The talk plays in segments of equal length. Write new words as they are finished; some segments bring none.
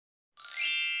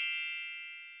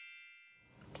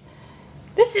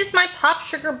This is my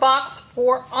Popsugar box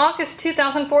for August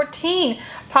 2014.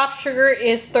 Popsugar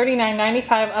is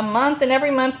 $39.95 a month, and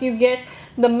every month you get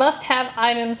the must-have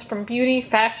items from beauty,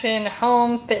 fashion,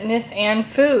 home, fitness, and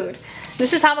food.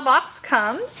 This is how the box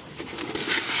comes.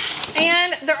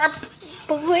 And there are, I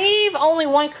believe, only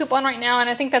one coupon right now, and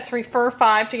I think that's Refer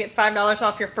 5 to get $5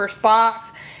 off your first box.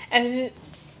 As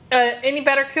any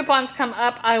better coupons come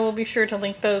up, I will be sure to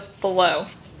link those below.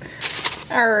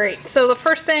 Alright, so the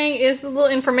first thing is the little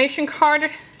information card,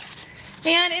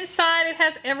 and inside it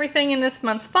has everything in this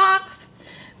month's box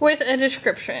with a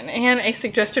description and a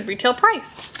suggested retail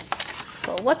price.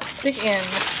 So let's dig in.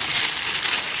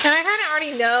 And I kind of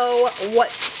already know what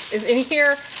is in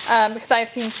here because I've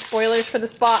seen spoilers for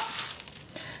this box.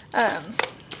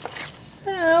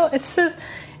 So it says,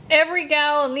 every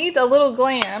gal needs a little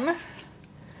glam.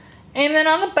 And then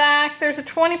on the back there's a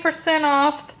 20%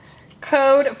 off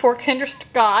code for Kendra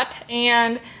Scott,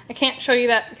 and I can't show you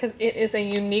that because it is a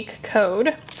unique code.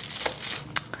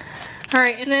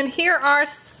 Alright, and then here are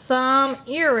some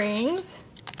earrings.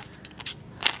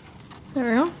 There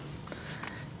we go.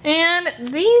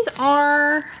 And these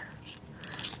are,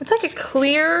 it's like a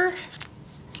clear,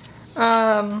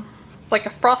 like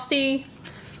a frosty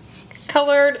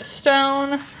colored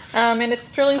stone, and it's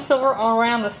sterling silver all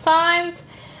around the sides.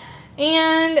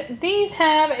 And these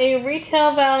have a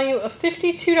retail value of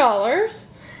 $52,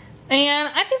 and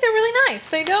I think they're really nice.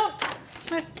 They don't,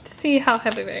 let's see how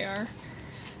heavy they are.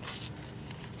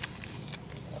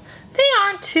 They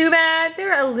aren't too bad.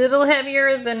 They're a little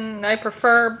heavier than I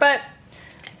prefer, but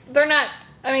they're not,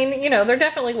 I mean, you know, they're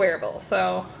definitely wearable,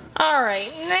 so.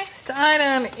 Alright, next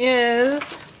item is,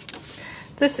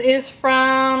 this is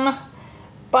from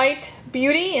Bite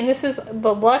Beauty, and this is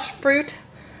the Lush Fruit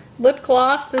lip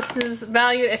gloss. This is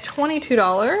valued at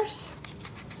 $22.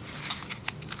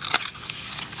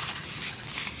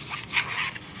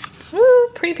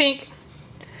 Ooh, pretty pink.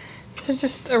 This is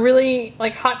just a really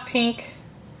like hot pink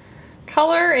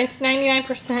color. It's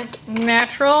 99%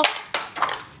 natural.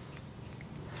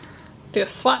 Do a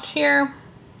swatch here.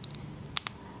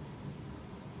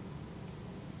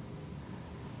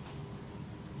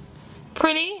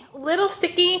 Pretty, little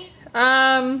sticky.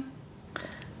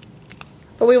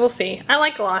 But we will see. I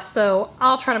like gloss, so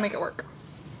I'll try to make it work.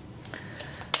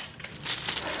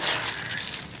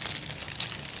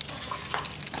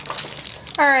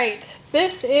 Alright,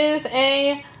 this is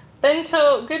a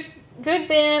Bento Good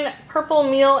Bin Purple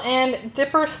Meal and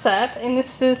Dipper set, and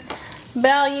this is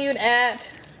valued at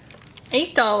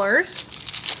 $8.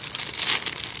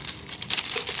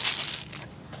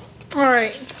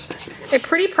 Alright, a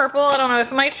pretty purple. I don't know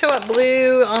if it might show up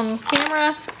blue on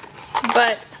camera,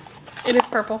 but it is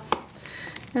purple.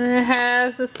 And it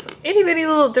has this itty bitty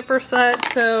little dipper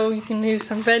set, so you can do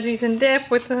some veggies and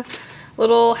dip with a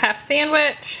little half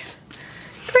sandwich.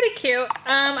 Pretty cute.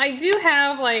 I do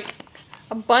have like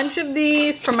a bunch of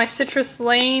these from my Citrus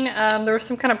Lane. There was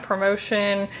some kind of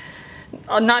promotion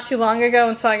not too long ago,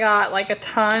 and so I got like a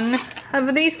ton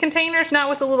of these containers, not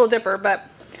with the little dipper, but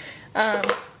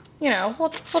you know,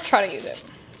 we'll try to use it.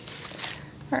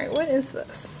 Alright, what is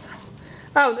this?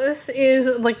 Oh, this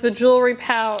is like the jewelry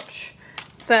pouch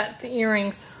that the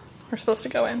earrings are supposed to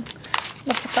go in.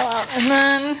 Must have fell out. And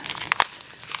then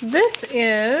this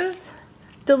is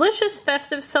Delicious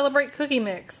Festive Celebrate Cookie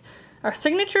Mix. Our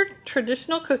signature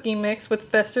traditional cookie mix with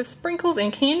festive sprinkles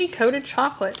and candy-coated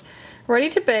chocolate. Ready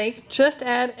to bake, just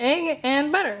add egg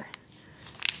and butter.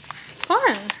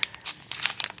 Fun.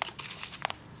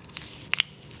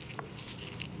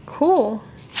 Cool.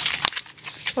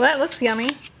 Well, that looks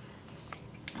yummy.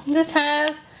 This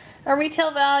has a retail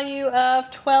value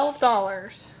of $12.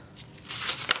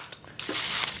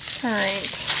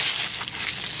 Alright.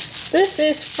 This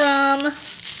is from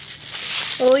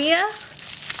Leah.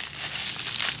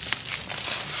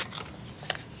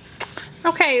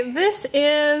 Okay, this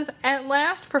is At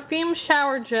Last Perfume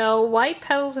Shower Gel, White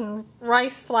Petals and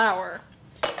Rice Flour.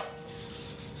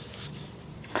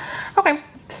 Okay,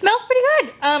 smells pretty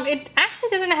good. It actually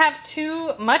doesn't have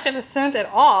too much of a scent at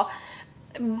all.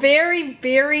 Very,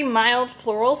 very mild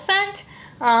floral scent.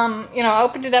 You know, I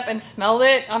opened it up and smelled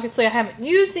it. Obviously, I haven't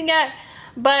used it yet,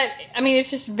 but I mean, it's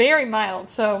just very mild,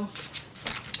 so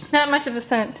not much of a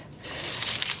scent.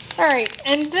 Alright,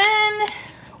 and then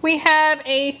we have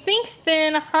a Think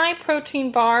Thin High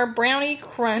Protein Bar Brownie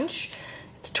Crunch.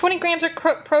 It's 20 grams of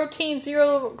protein,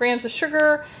 0 grams of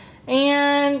sugar,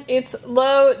 and it's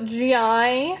low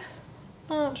GI.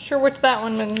 Not sure what that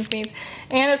one means.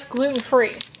 And it's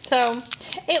gluten-free. So,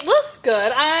 it looks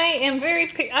good. I am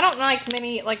I don't like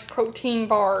many like protein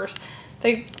bars.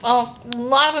 A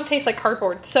lot of them taste like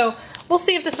cardboard. So, we'll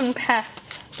see if this one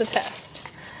passes the test.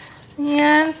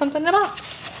 and something in a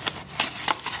box.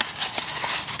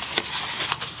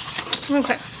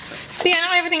 Okay. See, I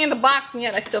know everything in the box and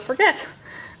yet I still forget.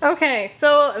 Okay,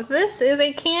 so this is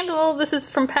a candle. This is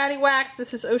from Patty Wax.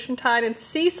 This is Ocean Tide and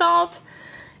Sea Salt.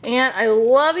 And I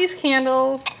love these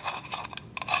candles.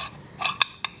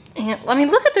 And I mean,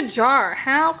 look at the jar.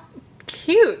 How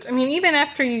cute. I mean, even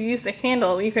after you use the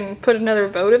candle, you can put another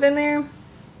votive in there.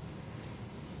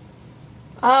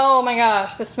 Oh my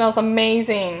gosh, this smells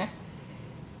amazing.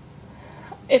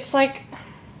 It's like,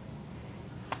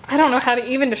 I don't know how to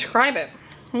even describe it.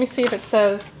 Let me see if it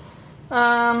says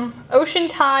Ocean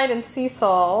Tide and Sea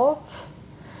Salt.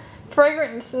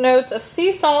 Fragrance notes of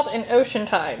sea salt and ocean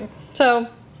tide. So,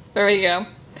 there you go.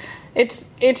 It's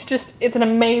an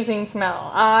amazing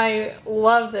smell. I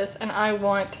love this and I would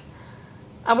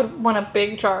want a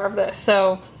big jar of this.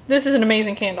 So, this is an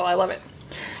amazing candle. I love it.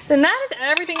 Then that is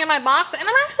everything in my box, and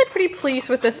I'm actually pretty pleased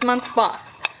with this month's box.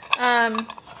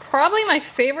 Probably my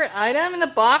favorite item in the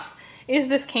box is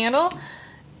this candle.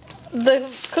 The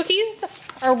cookies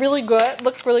are really good,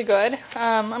 look really good.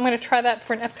 I'm going to try that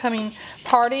for an upcoming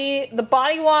party. The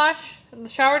body wash, the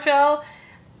shower gel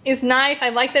is nice. I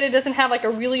like that it doesn't have like a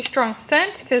really strong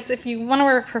scent, because if you want to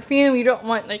wear perfume, you don't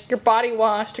want like your body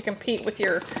wash to compete with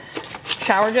your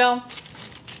shower gel.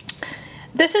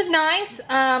 This is nice.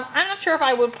 I'm not sure if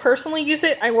I would personally use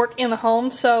it. I work in the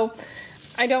home, so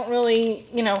I don't really,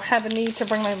 you know, have a need to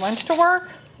bring my lunch to work.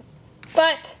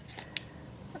 But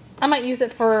I might use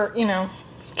it for, you know,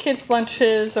 kids'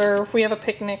 lunches, or if we have a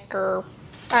picnic, or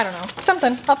I don't know,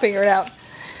 something. I'll figure it out.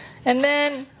 And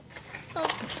then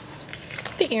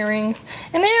the earrings.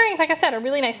 And the earrings, like I said, are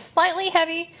really nice. Slightly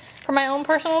heavy for my own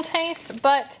personal taste,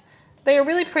 but they are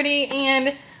really pretty,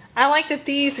 and I like that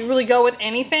these really go with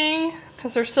anything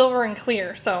because they're silver and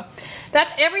clear. So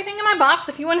that's everything in my box.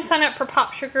 If you want to sign up for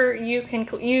Popsugar, you can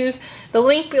use the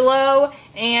link below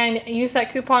and use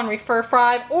that coupon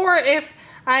REFER5, or if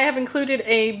I have included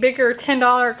a bigger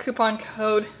 $10 coupon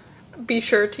code, be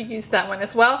sure to use that one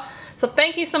as well. So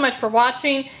thank you so much for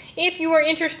watching. If you are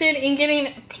interested in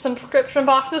getting subscription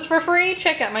boxes for free,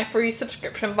 check out my free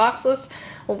subscription box list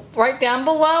right down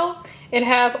below. It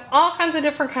has all kinds of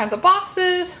different kinds of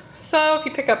boxes. So if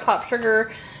you pick up Popsugar,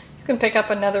 you can pick up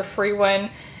another free one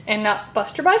and not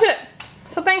bust your budget.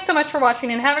 So thanks so much for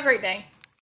watching and have a great day.